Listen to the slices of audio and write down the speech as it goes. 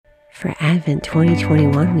For Advent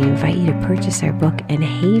 2021, we invite you to purchase our book, And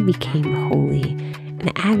Hay Became Holy, an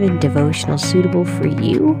Advent devotional suitable for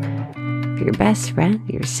you, for your best friend,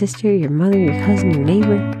 your sister, your mother, your cousin, your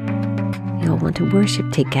neighbor. You'll want to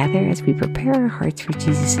worship together as we prepare our hearts for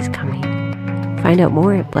Jesus' coming. Find out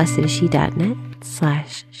more at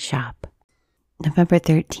blessedisshe.net/shop. November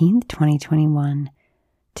 13th, 2021.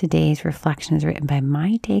 Today's reflection is written by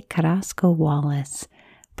Maite Carrasco Wallace.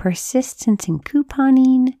 Persistence in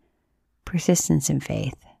couponing, persistence in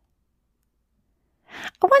faith.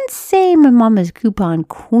 I wouldn't say my mom is coupon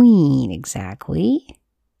queen exactly.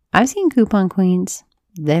 I've seen coupon queens.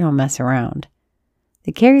 They don't mess around.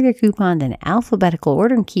 They carry their coupons in alphabetical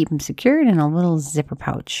order and keep them secured in a little zipper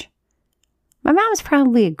pouch. My mom's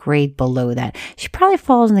probably a grade below that. She probably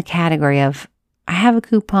falls in the category of, I have a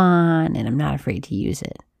coupon and I'm not afraid to use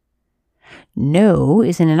it. No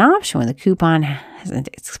isn't an option when the coupon hasn't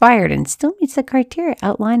expired and still meets the criteria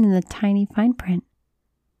outlined in the tiny fine print.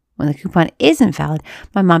 When the coupon isn't valid,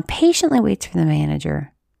 my mom patiently waits for the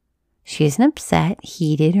manager. She isn't upset,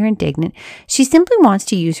 heated, or indignant. She simply wants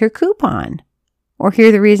to use her coupon or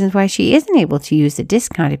hear the reasons why she isn't able to use the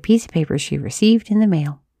discounted piece of paper she received in the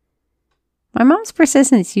mail. My mom's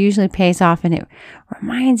persistence usually pays off, and it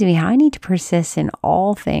reminds me how I need to persist in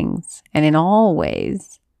all things and in all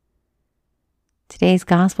ways. Today's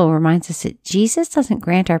gospel reminds us that Jesus doesn't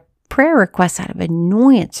grant our prayer requests out of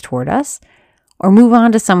annoyance toward us or move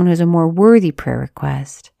on to someone who has a more worthy prayer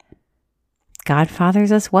request. God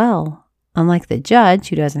fathers us well, unlike the judge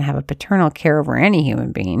who doesn't have a paternal care over any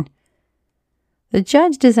human being. The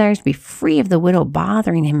judge desires to be free of the widow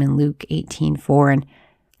bothering him in Luke 18:4, and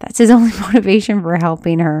that's his only motivation for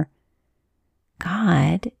helping her.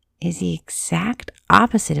 God is the exact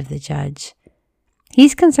opposite of the judge.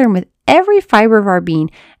 He's concerned with every fiber of our being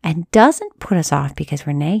and doesn't put us off because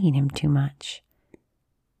we're nagging him too much.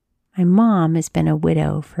 My mom has been a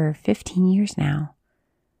widow for 15 years now.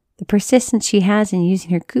 The persistence she has in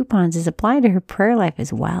using her coupons is applied to her prayer life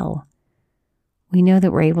as well. We know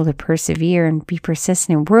that we're able to persevere and be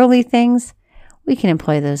persistent in worldly things. We can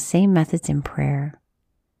employ those same methods in prayer.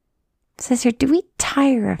 Sister, do we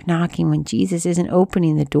tire of knocking when Jesus isn't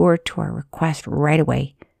opening the door to our request right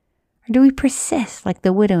away? Or do we persist like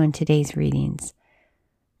the widow in today's readings?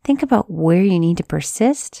 Think about where you need to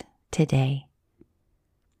persist today.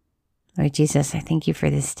 Lord Jesus, I thank you for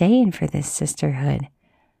this day and for this sisterhood.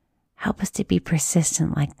 Help us to be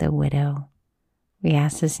persistent like the widow. We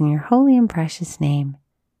ask this in your holy and precious name.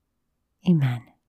 Amen.